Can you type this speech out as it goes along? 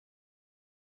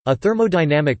A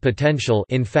thermodynamic potential,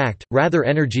 in fact, rather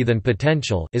energy than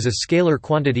potential, is a scalar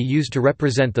quantity used to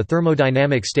represent the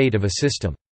thermodynamic state of a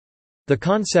system. The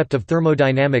concept of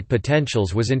thermodynamic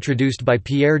potentials was introduced by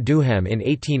Pierre Duhem in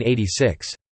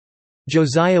 1886.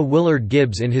 Josiah Willard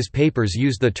Gibbs in his papers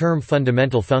used the term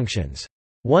fundamental functions.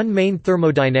 One main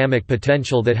thermodynamic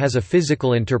potential that has a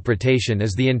physical interpretation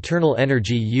is the internal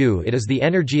energy U. It is the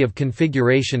energy of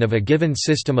configuration of a given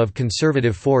system of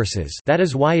conservative forces, that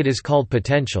is why it is called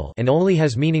potential, and only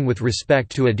has meaning with respect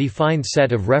to a defined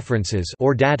set of references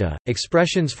or data.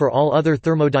 Expressions for all other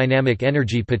thermodynamic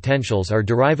energy potentials are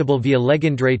derivable via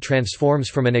Legendre transforms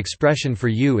from an expression for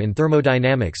U in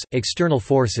thermodynamics. External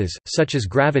forces, such as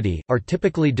gravity, are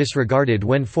typically disregarded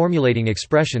when formulating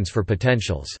expressions for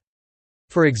potentials.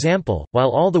 For example, while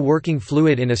all the working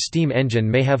fluid in a steam engine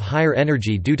may have higher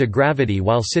energy due to gravity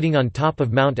while sitting on top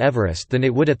of Mount Everest than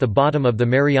it would at the bottom of the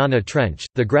Mariana Trench,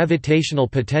 the gravitational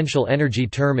potential energy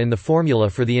term in the formula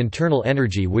for the internal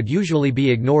energy would usually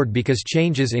be ignored because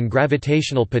changes in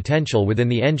gravitational potential within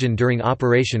the engine during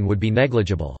operation would be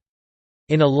negligible.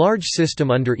 In a large system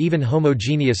under even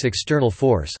homogeneous external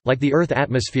force, like the Earth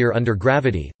atmosphere under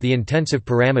gravity, the intensive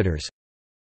parameters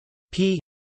p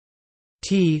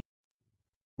t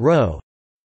rho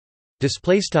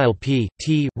 _p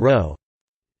t rho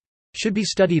should be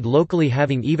studied locally,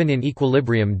 having even in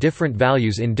equilibrium different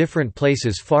values in different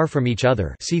places far from each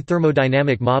other. See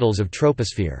thermodynamic models of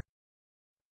troposphere.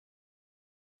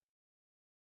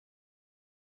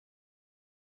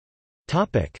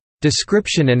 Topic: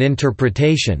 Description and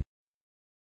interpretation.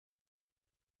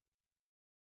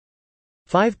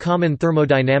 5 common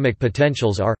thermodynamic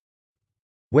potentials are: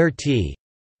 where T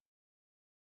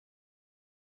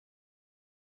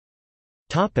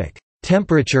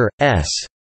temperature, S.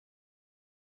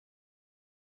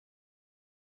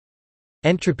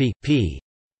 Entropy, P.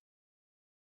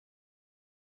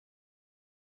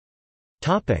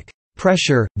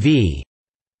 Pressure, V.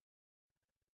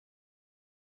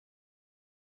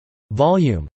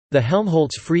 Volume. The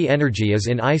Helmholtz free energy is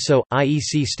in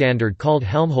ISO/IEC standard called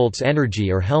Helmholtz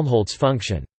energy or Helmholtz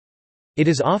function. It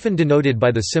is often denoted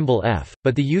by the symbol F,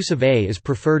 but the use of A is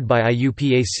preferred by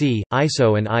IUPAC,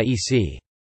 ISO and IEC.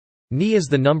 Ni is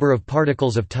the number of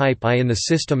particles of type I in the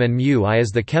system and μI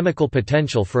is the chemical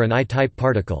potential for an I-type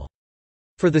particle.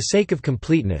 For the sake of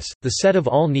completeness, the set of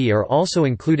all Ni are also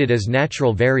included as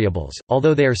natural variables,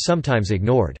 although they are sometimes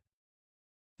ignored.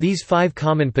 These 5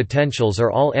 common potentials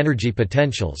are all energy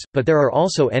potentials, but there are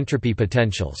also entropy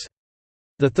potentials.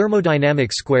 The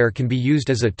thermodynamic square can be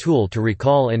used as a tool to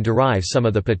recall and derive some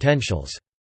of the potentials.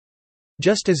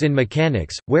 Just as in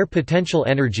mechanics, where potential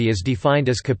energy is defined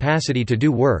as capacity to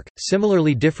do work,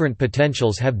 similarly different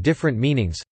potentials have different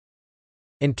meanings.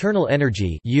 Internal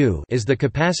energy U is the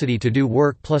capacity to do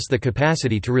work plus the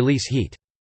capacity to release heat.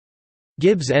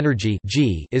 Gibbs energy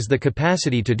G is the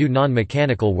capacity to do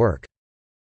non-mechanical work.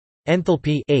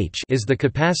 Enthalpy H is the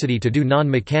capacity to do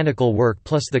non-mechanical work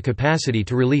plus the capacity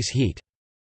to release heat.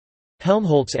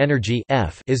 Helmholtz energy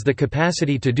F is the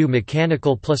capacity to do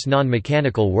mechanical plus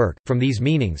non-mechanical work. From these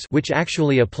meanings, which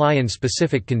actually apply in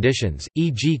specific conditions,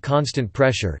 e.g. constant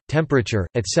pressure, temperature,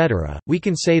 etc., we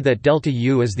can say that delta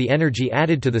U is the energy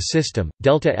added to the system,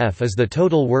 delta F is the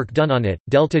total work done on it,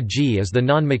 delta G is the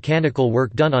non-mechanical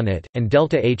work done on it, and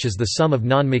delta H is the sum of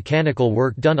non-mechanical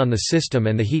work done on the system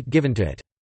and the heat given to it.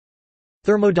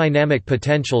 Thermodynamic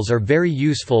potentials are very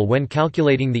useful when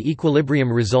calculating the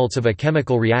equilibrium results of a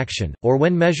chemical reaction, or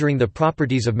when measuring the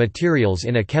properties of materials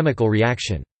in a chemical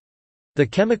reaction. The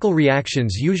chemical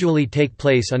reactions usually take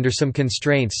place under some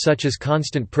constraints such as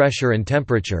constant pressure and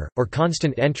temperature, or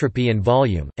constant entropy and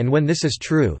volume, and when this is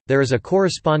true, there is a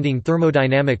corresponding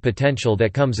thermodynamic potential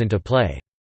that comes into play.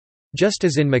 Just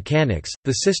as in mechanics,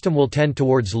 the system will tend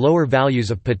towards lower values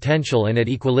of potential, and at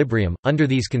equilibrium, under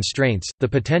these constraints, the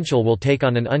potential will take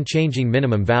on an unchanging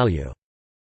minimum value.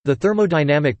 The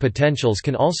thermodynamic potentials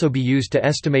can also be used to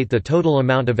estimate the total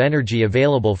amount of energy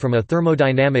available from a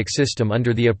thermodynamic system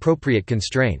under the appropriate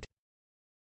constraint.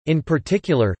 In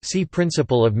particular, see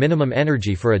principle of minimum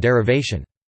energy for a derivation.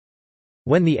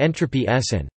 When the entropy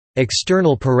S and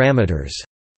external parameters,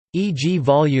 e.g.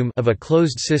 volume, of a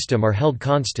closed system are held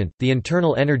constant, the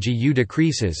internal energy U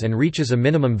decreases and reaches a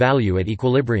minimum value at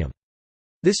equilibrium.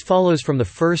 This follows from the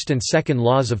first and second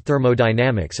laws of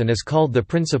thermodynamics and is called the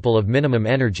principle of minimum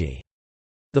energy.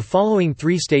 The following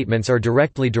 3 statements are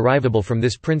directly derivable from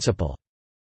this principle.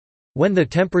 When the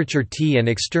temperature T and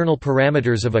external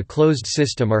parameters of a closed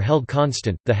system are held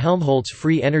constant, the Helmholtz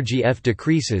free energy F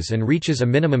decreases and reaches a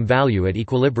minimum value at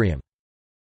equilibrium.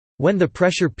 When the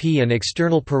pressure P and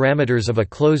external parameters of a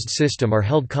closed system are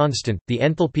held constant, the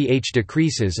enthalpy H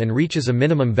decreases and reaches a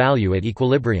minimum value at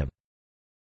equilibrium.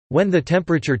 When the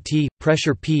temperature T,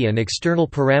 pressure P and external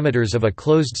parameters of a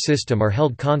closed system are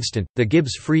held constant, the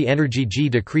Gibbs free energy G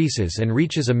decreases and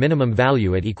reaches a minimum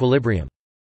value at equilibrium.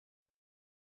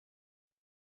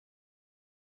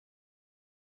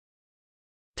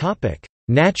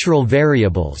 Natural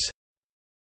variables.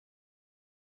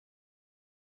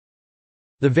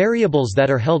 The variables that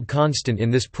are held constant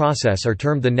in this process are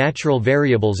termed the natural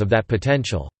variables of that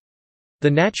potential.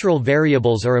 The natural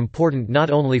variables are important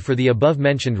not only for the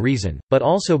above-mentioned reason, but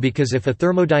also because if a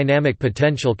thermodynamic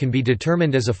potential can be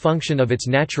determined as a function of its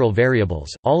natural variables,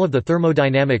 all of the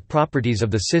thermodynamic properties of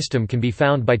the system can be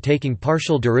found by taking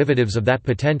partial derivatives of that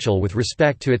potential with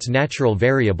respect to its natural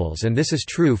variables, and this is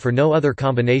true for no other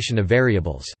combination of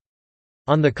variables.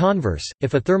 On the converse,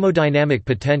 if a thermodynamic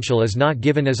potential is not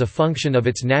given as a function of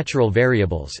its natural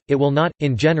variables, it will not,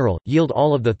 in general, yield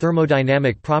all of the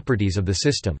thermodynamic properties of the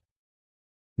system.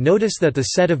 Notice that the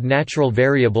set of natural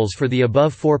variables for the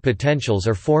above four potentials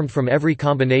are formed from every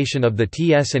combination of the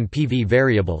Ts and Pv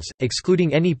variables,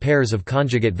 excluding any pairs of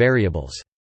conjugate variables.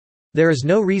 There is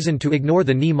no reason to ignore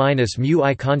the Ni-μ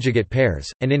conjugate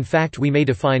pairs, and in fact we may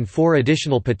define four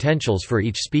additional potentials for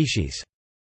each species.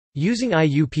 Using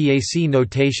IUPAC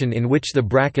notation in which the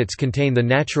brackets contain the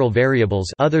natural variables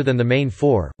other than the main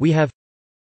four, we have: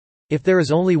 if there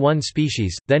is only one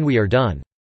species, then we are done.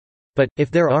 But, if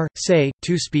there are, say,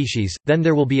 two species, then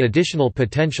there will be additional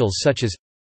potentials such as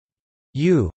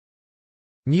U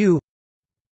mu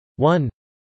 1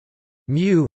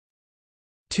 mu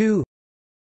 2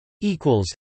 equals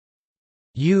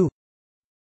U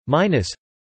minus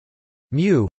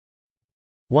mu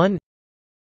 1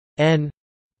 n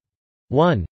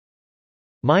 1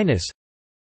 minus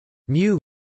mu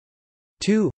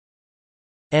 2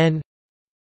 n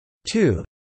 2.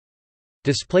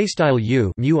 Display style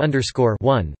U mu underscore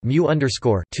 1 mu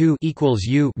underscore 2 equals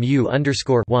U mu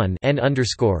underscore 1 n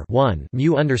underscore 1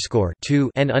 mu underscore 2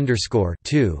 n underscore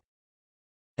 2,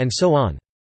 and so on.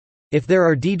 If there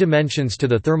are d dimensions to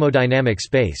the thermodynamic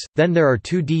space, then there are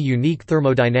 2d unique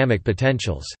thermodynamic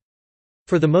potentials.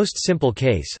 For the most simple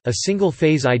case, a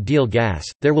single-phase ideal gas,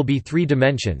 there will be 3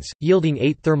 dimensions, yielding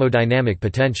 8 thermodynamic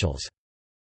potentials.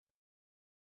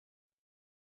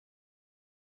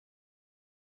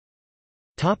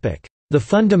 The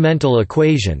fundamental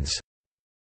equations.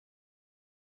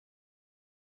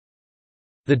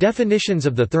 The definitions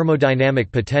of the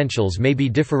thermodynamic potentials may be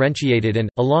differentiated and,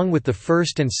 along with the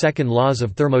first and second laws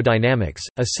of thermodynamics,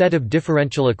 a set of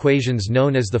differential equations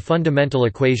known as the fundamental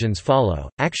equations follow.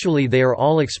 Actually they are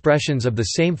all expressions of the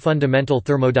same fundamental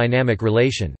thermodynamic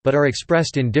relation, but are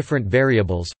expressed in different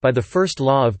variables. By the first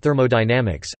law of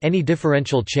thermodynamics, any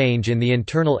differential change in the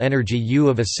internal energy U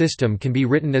of a system can be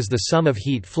written as the sum of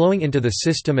heat flowing into the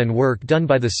system and work done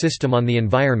by the system on the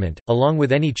environment, along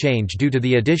with any change due to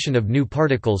the addition of new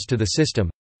particles to the system.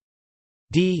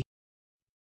 d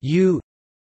U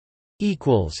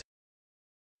equals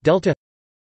delta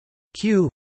Q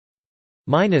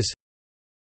minus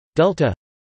delta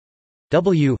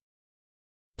W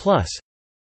plus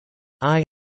I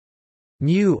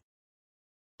mu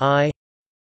I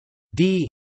d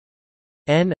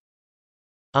n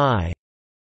I.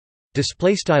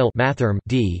 Display style mathrm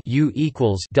d U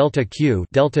equals delta Q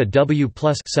delta W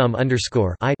plus sum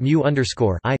underscore I mu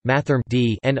underscore I mathrm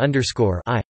d n underscore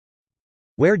I,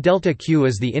 where delta Q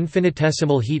is the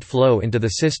infinitesimal heat flow into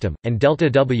the system, and delta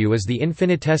W is the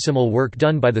infinitesimal work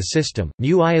done by the system.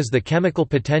 Mu I is the chemical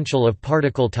potential of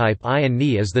particle type I and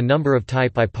Ni is the number of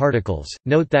type I particles.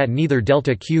 Note that neither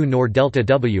delta Q nor delta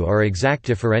W are exact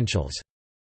differentials.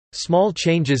 Small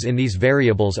changes in these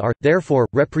variables are, therefore,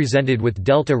 represented with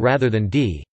delta rather than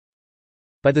d.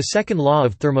 By the second law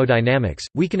of thermodynamics,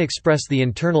 we can express the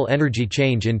internal energy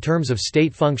change in terms of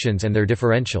state functions and their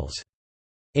differentials.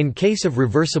 In case of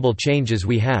reversible changes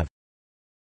we have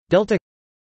delta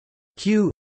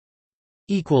Q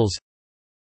equals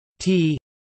T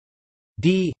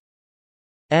d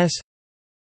s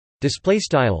display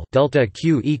style delta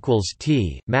Q equals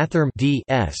T mathrm d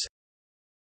s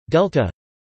delta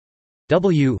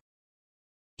W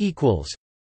equals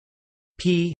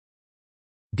P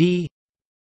d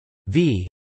V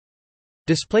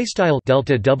display style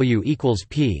delta W equals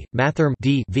P mathrm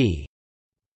d V,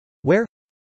 where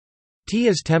T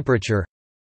is temperature,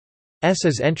 S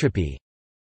is entropy,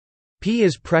 P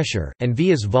is pressure, and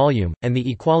V is volume, and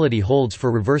the equality holds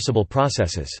for reversible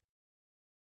processes.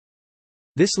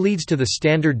 This leads to the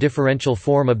standard differential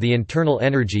form of the internal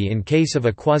energy in case of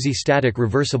a quasi-static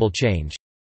reversible change.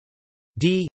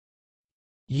 d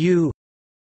U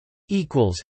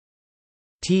equals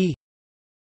T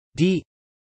d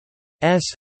s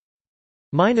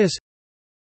minus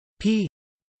P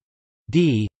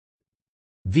d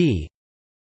v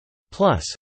plus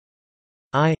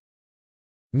I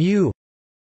mu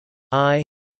I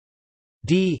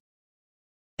d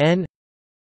n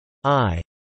I.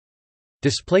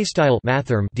 Display style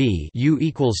mathrm d u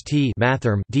equals t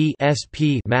mathrm d s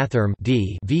p mathrm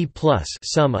d v plus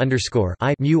sum underscore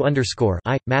I mu underscore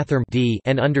I mathrm d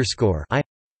n underscore I.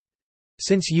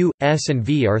 Since u, s and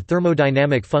v are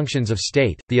thermodynamic functions of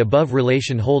state, the above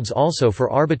relation holds also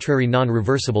for arbitrary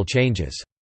non-reversible changes.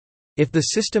 If the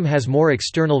system has more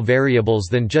external variables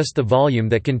than just the volume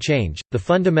that can change, the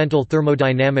fundamental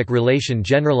thermodynamic relation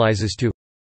generalizes to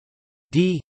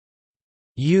d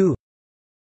u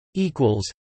equals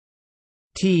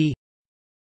T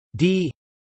d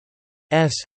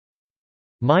s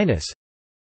minus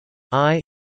I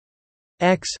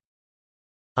x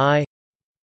I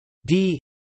d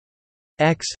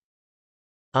x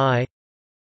I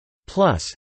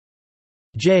plus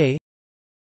j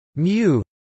mu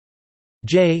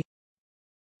j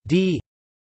d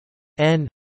n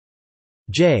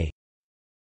j.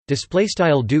 Display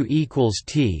style do equals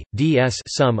T ds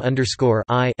sum underscore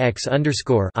I x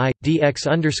underscore I dx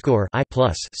underscore I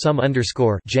plus sum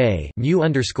underscore j mu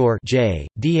underscore j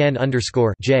dn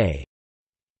underscore j.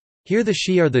 Here the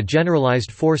xi are the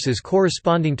generalized forces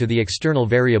corresponding to the external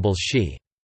variables xi.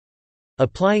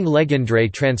 Applying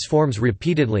Legendre transforms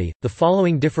repeatedly, the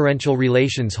following differential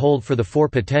relations hold for the four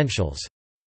potentials.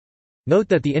 Note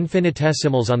that the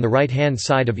infinitesimals on the right-hand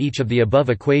side of each of the above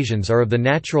equations are of the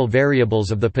natural variables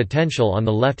of the potential on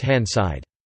the left-hand side.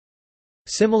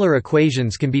 Similar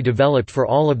equations can be developed for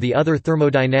all of the other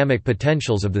thermodynamic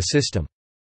potentials of the system.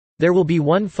 There will be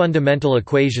one fundamental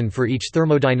equation for each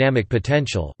thermodynamic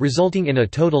potential, resulting in a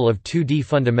total of 2D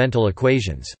fundamental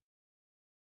equations.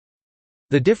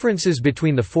 The differences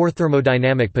between the four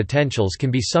thermodynamic potentials can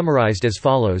be summarized as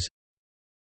follows: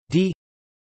 d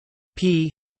p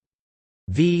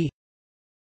v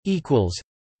equals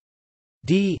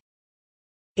d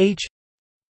h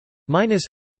minus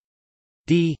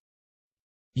d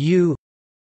u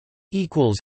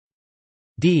equals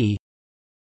d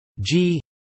g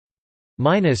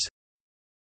minus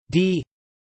d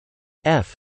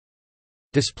f.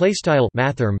 Display style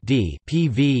mathrm d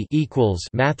pv equals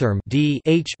mathrm d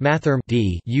h mathrm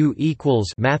d u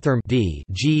equals mathrm d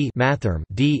g mathrm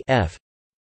d f.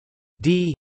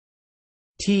 D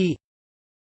t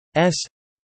s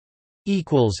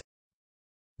equals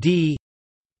d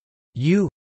u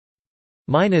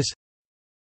minus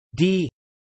d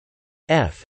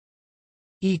f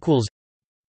equals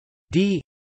d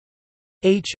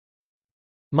h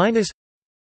minus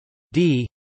d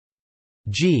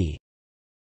g.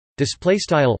 Display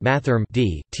style mathrm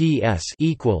d ts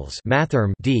equals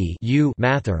mathrm d u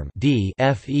mathrm d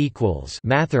f equals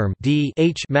mathrm d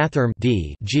h mathrm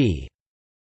d g.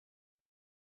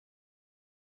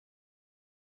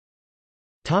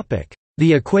 Topic: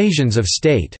 The equations of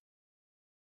state.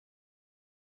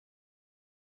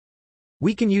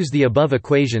 We can use the above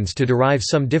equations to derive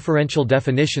some differential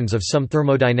definitions of some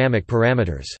thermodynamic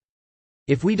parameters.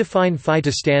 If we define phi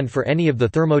to stand for any of the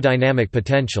thermodynamic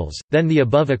potentials, then the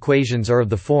above equations are of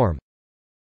the form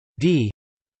d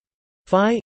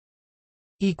phi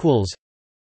equals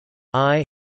I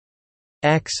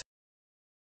x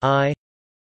I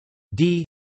d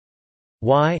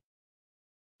y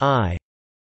I.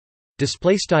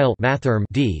 Display style mathrm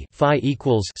d phi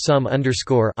equals sum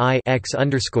underscore I x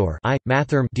underscore I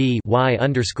mathrm d y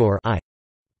underscore I,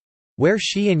 where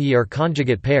xi and yi are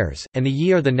conjugate pairs, and the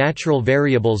yi are the natural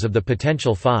variables of the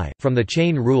potential phi. From the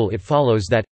chain rule, it follows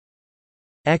that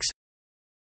x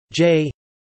j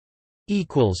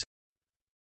equals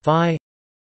phi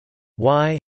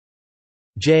y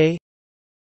j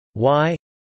y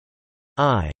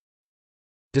I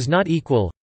does not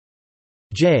equal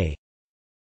j.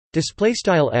 Display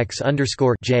style x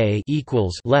underscore j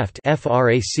equals left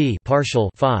frac partial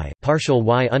phi partial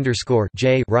y underscore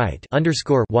j right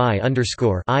underscore y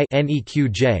underscore I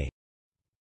neq j,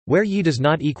 where yi does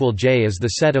not equal j is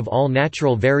the set of all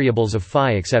natural variables of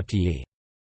phi except yi.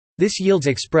 This yields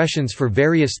expressions for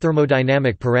various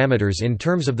thermodynamic parameters in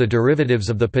terms of the derivatives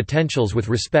of the potentials with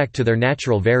respect to their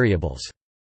natural variables.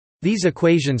 These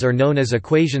equations are known as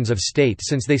equations of state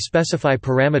since they specify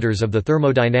parameters of the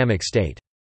thermodynamic state.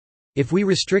 If we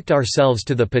restrict ourselves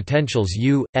to the potentials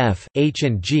u, f, h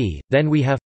and g, then we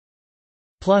have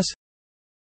plus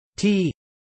t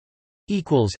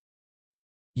equals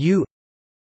u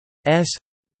s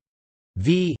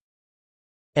v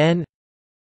n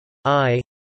I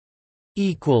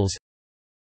equals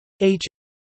H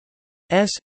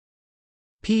S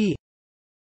P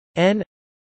N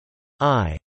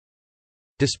I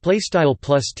display style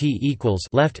plus T equals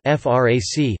left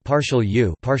frac partial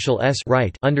U partial S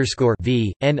right underscore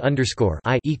V N underscore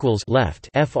I equals left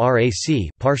frac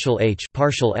partial H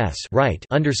partial S right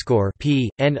underscore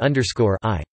P N underscore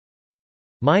I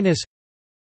minus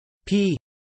P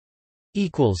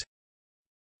equals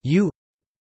U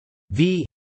V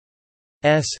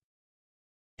S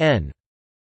N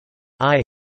I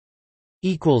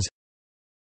equals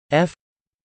F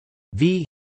V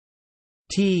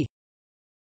T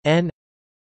N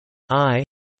I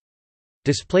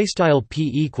display style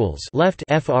P equals left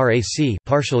frac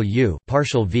partial U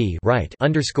partial V right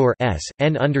underscore S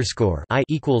N underscore I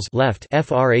equals left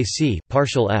frac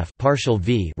partial F partial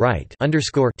V right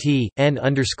underscore T N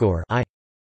underscore I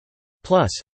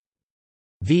plus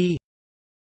V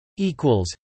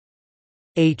equals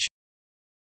H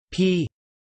P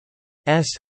S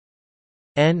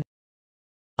N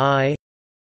I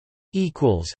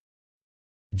equals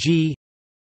G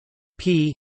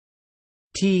P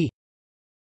T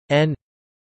N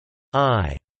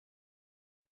I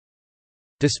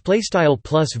display style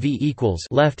plus V equals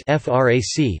left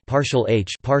frac partial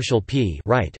H partial P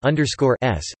right underscore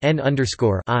S N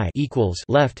underscore I equals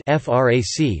left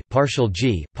frac partial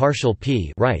G partial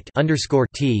P right underscore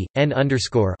T N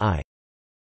underscore I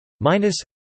minus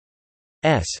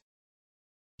S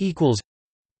equals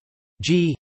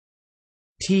G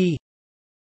T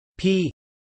P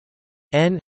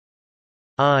N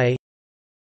I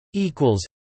equals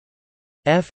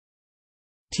F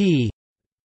T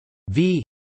V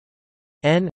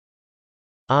N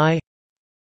I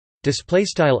display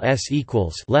style S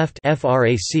equals left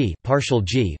frac partial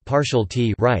G partial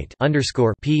T right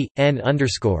underscore P N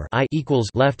underscore I equals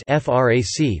left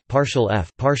frac partial F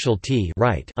partial T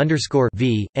right underscore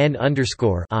V N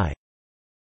underscore I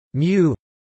mu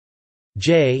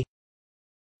J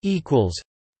equals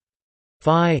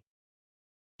phi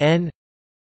N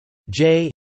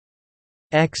J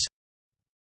X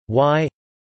Y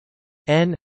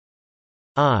N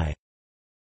I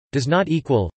does not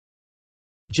equal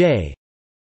J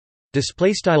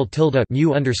display style tilde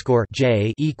mu underscore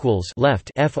J equals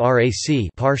left frac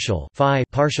partial phi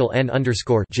partial N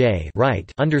underscore J right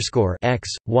underscore X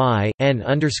Y N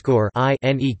underscore I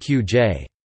neq J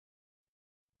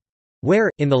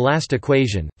where, in the last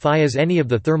equation, phi is any of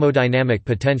the thermodynamic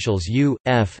potentials U,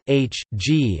 F, H,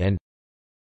 G and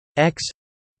X,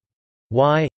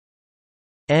 Y,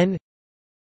 N,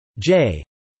 J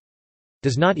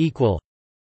does not equal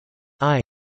I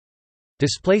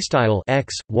display style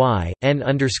X, Y, N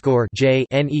underscore J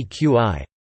neq I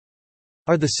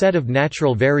are the set of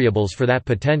natural variables for that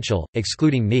potential,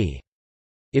 excluding Ni.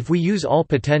 If we use all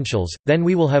potentials, then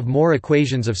we will have more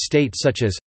equations of state such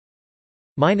as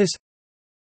minus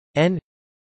N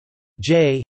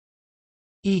J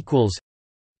equals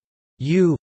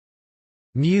U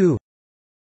mu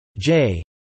J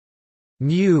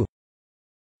mu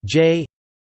J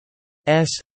S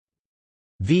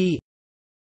V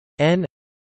N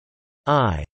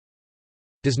I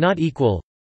does not equal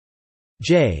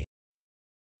J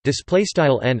display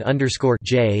style N underscore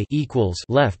J equals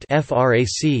left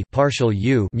frac partial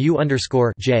U mu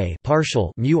underscore J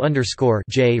partial mu underscore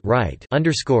J right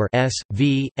underscore S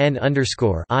V N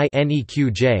underscore I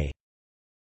neq J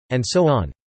and so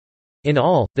on. In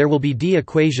all, there will be d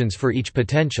equations for each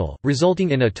potential, resulting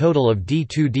in a total of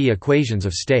d2d equations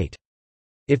of state.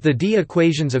 If the d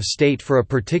equations of state for a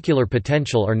particular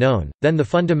potential are known, then the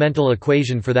fundamental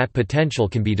equation for that potential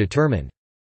can be determined.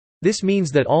 This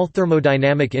means that all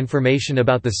thermodynamic information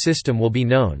about the system will be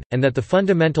known, and that the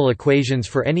fundamental equations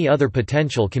for any other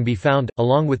potential can be found,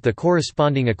 along with the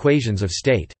corresponding equations of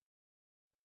state.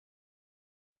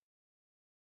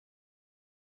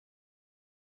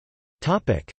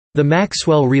 The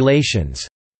Maxwell relations.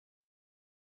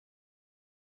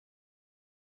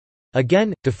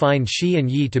 Again, define Xi and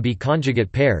Yi to be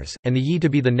conjugate pairs, and the Yi to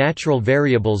be the natural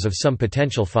variables of some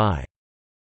potential phi.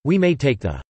 We may take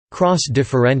the cross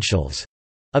differentials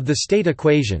of the state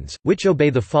equations, which obey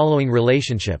the following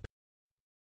relationship: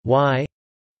 y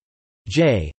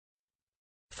j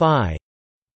phi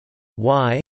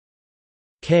y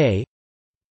k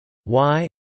y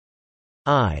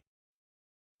I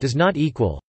does not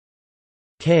equal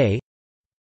k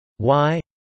y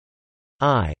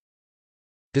I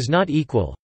does not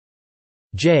equal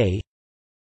j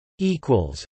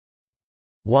equals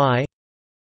y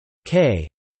k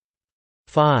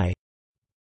phi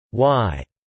y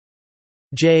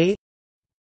j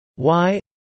y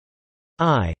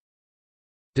I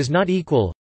does not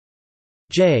equal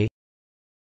j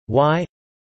y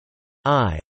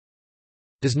I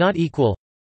does not equal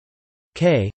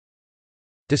K.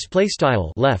 Display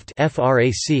style left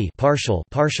frac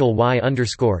partial y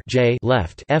underscore j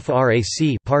left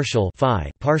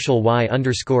frac partial y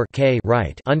underscore k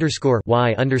right underscore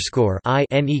y underscore I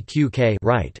neq k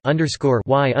right underscore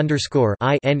y underscore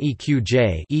I neq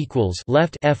j equals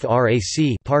left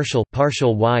frac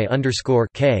partial y underscore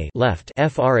k left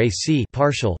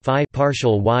frac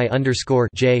partial y underscore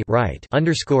j right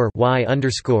underscore y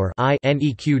underscore I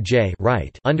neq j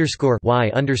right underscore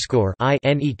y underscore I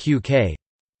neq k.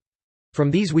 From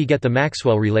these we get the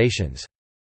Maxwell relations.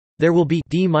 There will be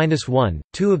d-1,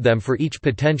 two of them for each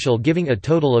potential, giving a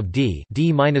total of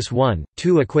d-1,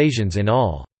 two equations in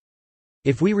all.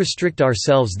 If we restrict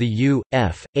ourselves the u,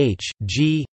 f, h,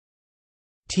 g,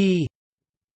 t,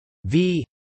 v,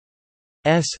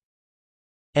 s,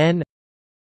 n,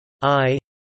 I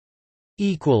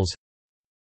equals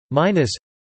minus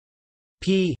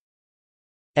p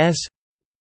s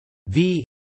v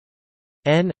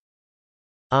n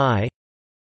I.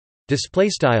 Display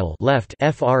style left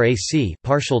frac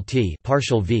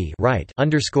partial v right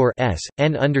underscore s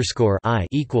n underscore I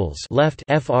equals left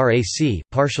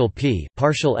frac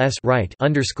partial s right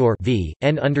underscore v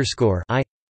n underscore I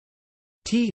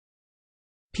t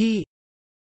p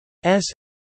s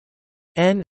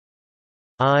n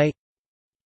I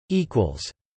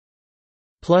equals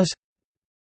plus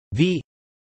v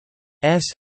s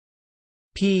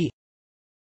p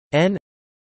n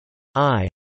I.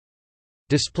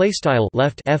 Display style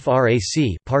left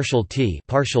frac partial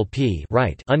p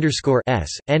right underscore s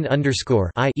n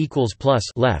underscore I equals plus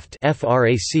left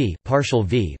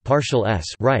frac partial s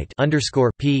right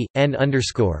underscore p n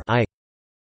underscore I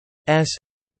s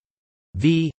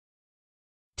v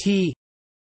t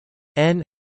n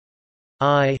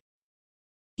I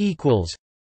equals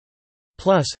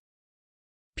plus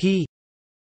p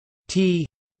t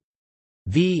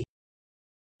v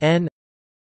n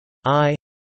I.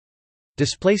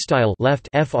 Display style left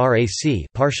frac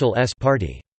partial s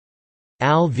party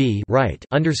al v right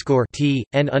underscore t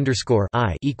n underscore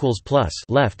I equals plus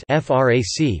left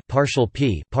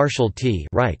frac partial t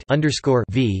right underscore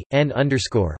v n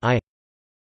underscore I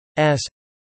s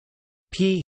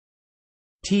p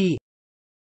t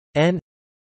n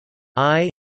I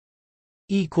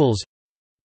equals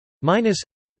minus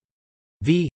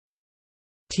v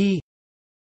t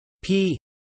p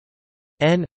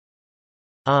n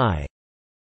I.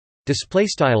 Display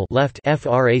style left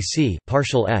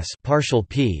frac partial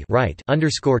p right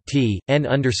underscore t n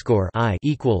underscore I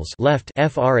equals left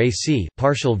frac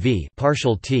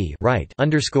partial t right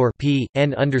underscore p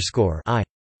n underscore I.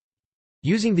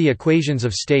 Using the equations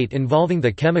of state involving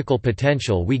the chemical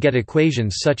potential, we get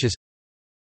equations such as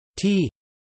T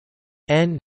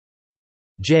n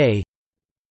j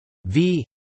v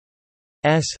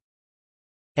s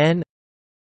n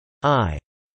I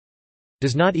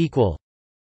does not equal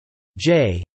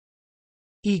J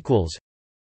equals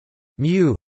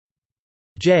mu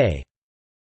J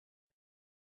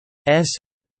S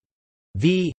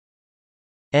V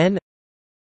N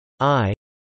I.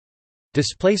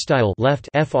 Display style left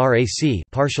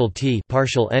frac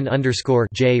partial n underscore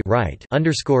j right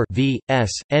underscore v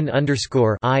s n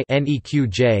underscore I neq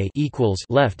j equals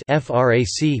left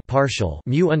frac partial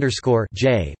mu underscore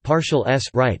j partial s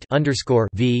right underscore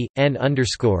v n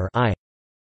underscore I.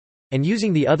 And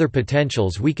using the other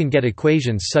potentials, we can get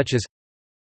equations such as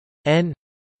n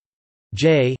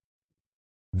j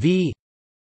v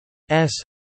s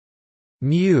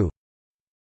mu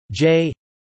j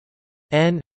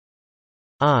n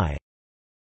I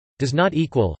does not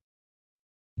equal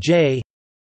J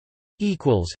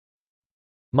equals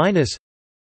minus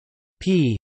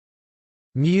P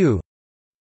mu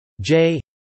J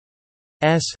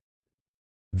S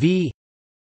V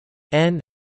N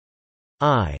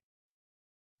I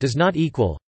does not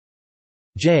equal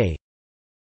J.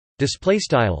 Display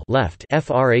style left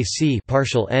frac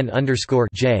partial n underscore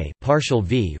j partial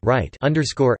v right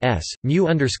underscore s mu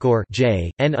underscore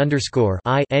j n underscore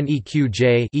I neq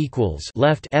j equals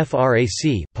left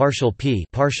frac partial p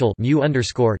partial mu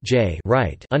underscore j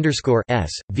right underscore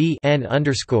s v n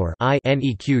underscore I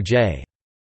neq j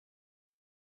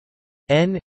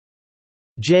n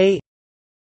j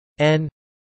n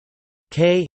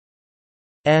k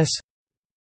s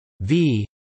v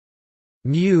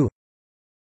mu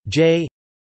J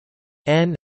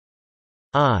n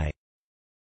I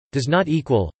does not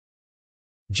equal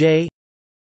J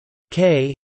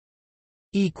k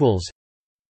equals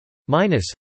minus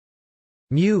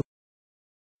mu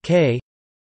k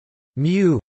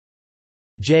mu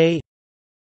J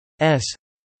S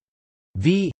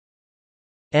V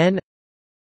N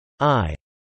I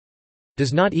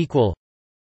does not equal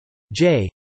J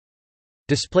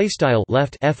display style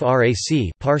left frac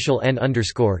partial n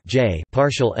underscore J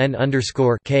partial n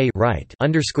underscore K right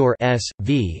underscore S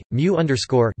V mu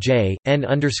underscore J n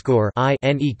underscore I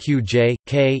neq J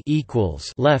K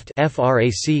equals left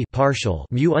frac partial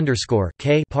mu underscore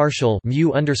K partial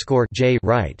mu underscore J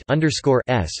right underscore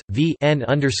S V n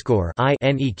underscore I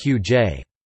neq J.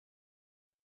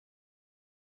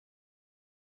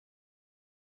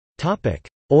 Topic: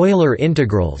 Euler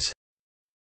integrals.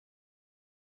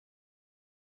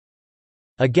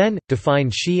 Again, define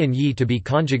Xi and Yi to be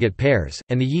conjugate pairs,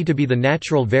 and the Yi to be the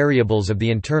natural variables of the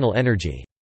internal energy.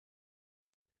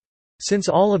 Since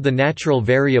all of the natural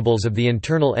variables of the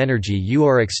internal energy U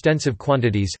are extensive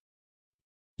quantities,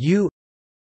 U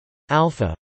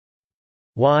alpha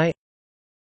Y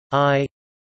I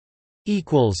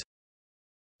equals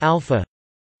alpha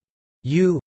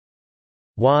U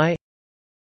Y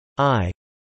I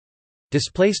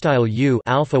display style U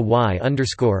alpha Y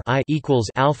underscore I equals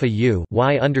alpha U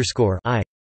Y underscore I.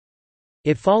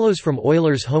 It follows from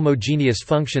Euler's homogeneous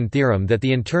function theorem that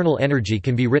the internal energy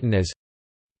can be written as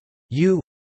U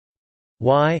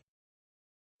Y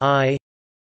I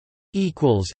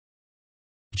equals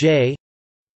J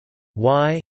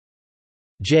Y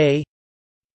J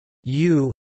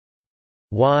U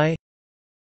Y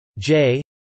J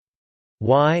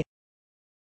Y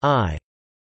I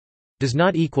does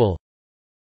not equal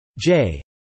J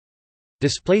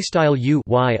display style U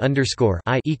Y underscore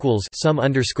I equals sum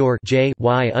underscore J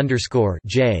Y underscore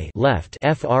J left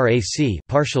frac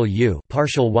partial U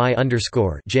partial Y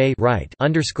underscore J right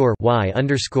underscore Y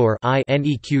underscore I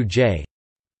neq J.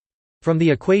 From the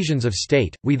equations of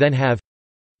state, we then have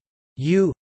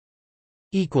U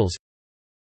equals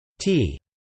T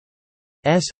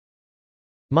S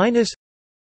minus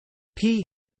P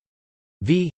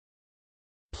V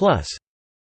plus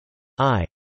I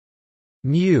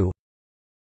mu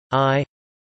I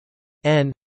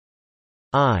n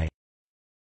I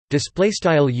display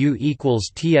style U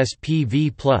equals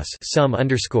TSPV plus sum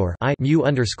underscore I mu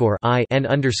underscore I n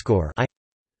underscore I.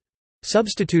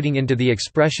 Substituting into the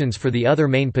expressions for the other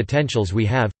main potentials, we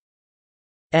have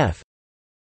F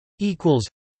equals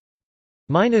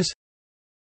minus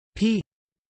P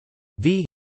V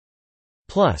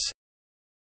plus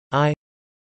I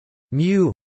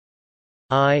mu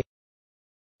I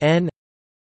n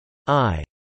I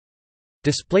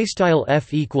display style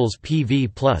F equals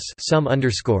PV plus sum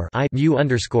underscore I mu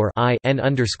underscore I n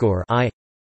underscore I.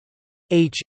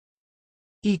 H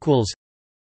equals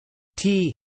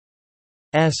T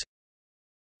S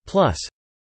plus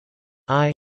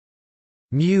I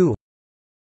mu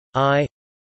I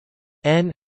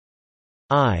n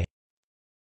I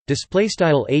display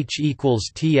style H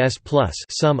equals TS plus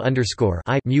sum underscore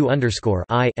I mu underscore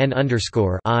I n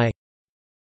underscore I.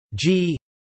 G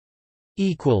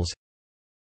equals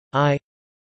I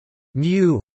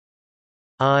mu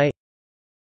I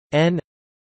n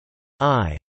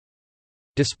I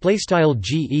display style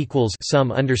G equals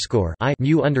sum underscore I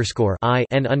mu underscore I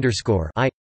n underscore I.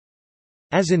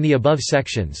 As in the above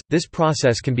sections, this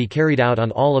process can be carried out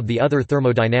on all of the other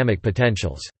thermodynamic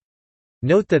potentials.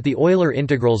 Note that the Euler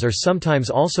integrals are sometimes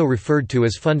also referred to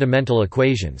as fundamental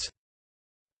equations.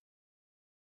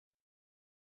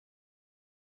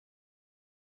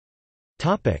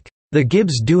 The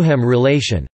Gibbs-Duhem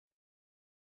relation.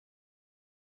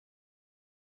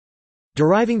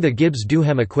 Deriving the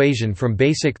Gibbs-Duhem equation from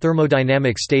basic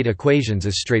thermodynamic state equations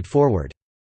is straightforward.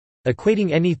 Equating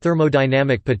any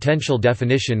thermodynamic potential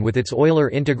definition with its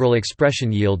Euler integral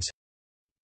expression yields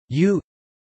U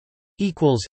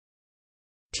equals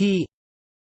T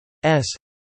S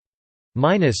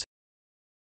minus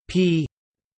P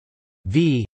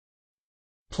V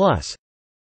plus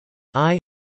I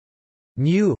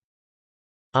mu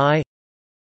I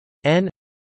n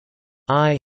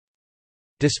I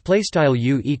display style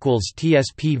U equals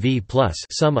TSPV plus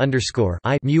sum underscore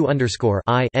I mu underscore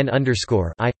I n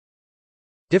underscore I.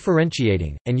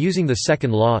 Differentiating and using the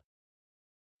second law,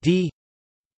 d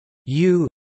U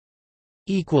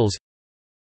equals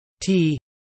T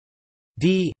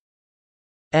d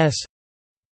S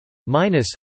minus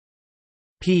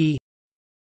P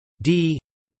d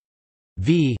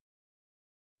V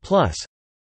plus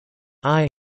I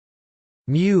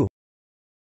mu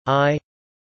I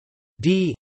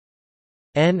d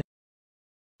n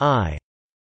I.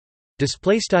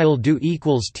 Display style do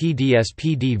equals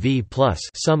TDSPDV plus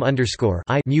sum underscore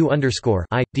I mu underscore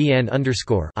I dn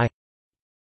underscore I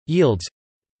yields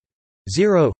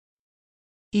 0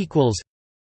 equals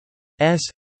S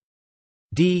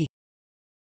D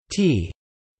T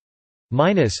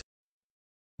minus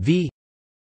V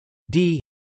d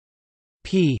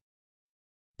p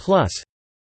plus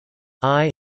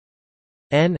I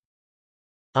n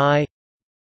I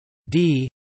d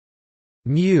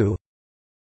mu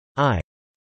I.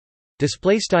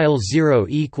 Display style 0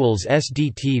 equals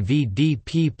SDT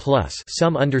VDP plus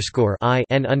sum underscore I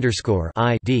n underscore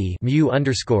I d mu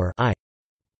underscore I,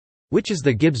 which is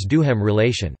the Gibbs-Duhem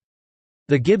relation.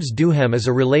 The Gibbs-Duhem is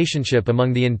a relationship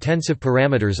among the intensive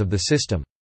parameters of the system.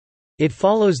 It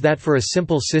follows that for a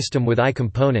simple system with I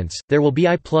components, there will be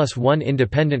I plus 1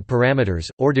 independent parameters,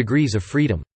 or degrees of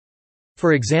freedom.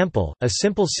 For example, a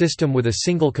simple system with a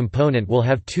single component will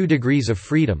have 2 degrees of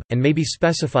freedom, and may be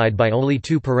specified by only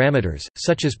 2 parameters,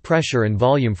 such as pressure and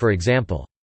volume for example.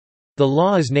 The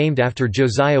law is named after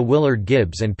Josiah Willard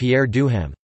Gibbs and Pierre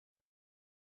Duhem.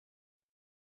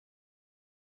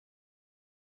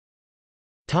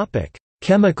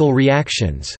 Chemical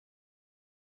reactions.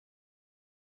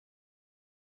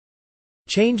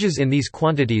 Changes in these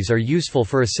quantities are useful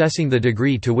for assessing the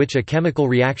degree to which a chemical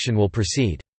reaction will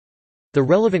proceed. The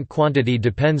relevant quantity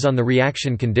depends on the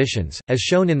reaction conditions, as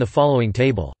shown in the following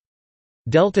table.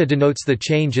 Delta denotes the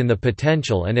change in the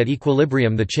potential, and at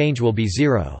equilibrium the change will be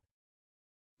zero.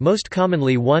 Most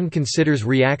commonly one considers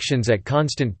reactions at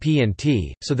constant P and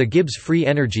T, so the Gibbs free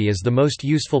energy is the most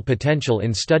useful potential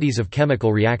in studies of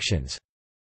chemical reactions.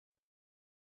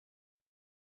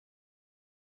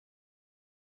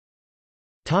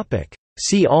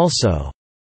 See also: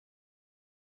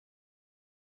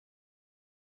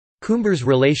 Coomber's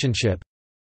relationship.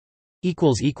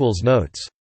 Notes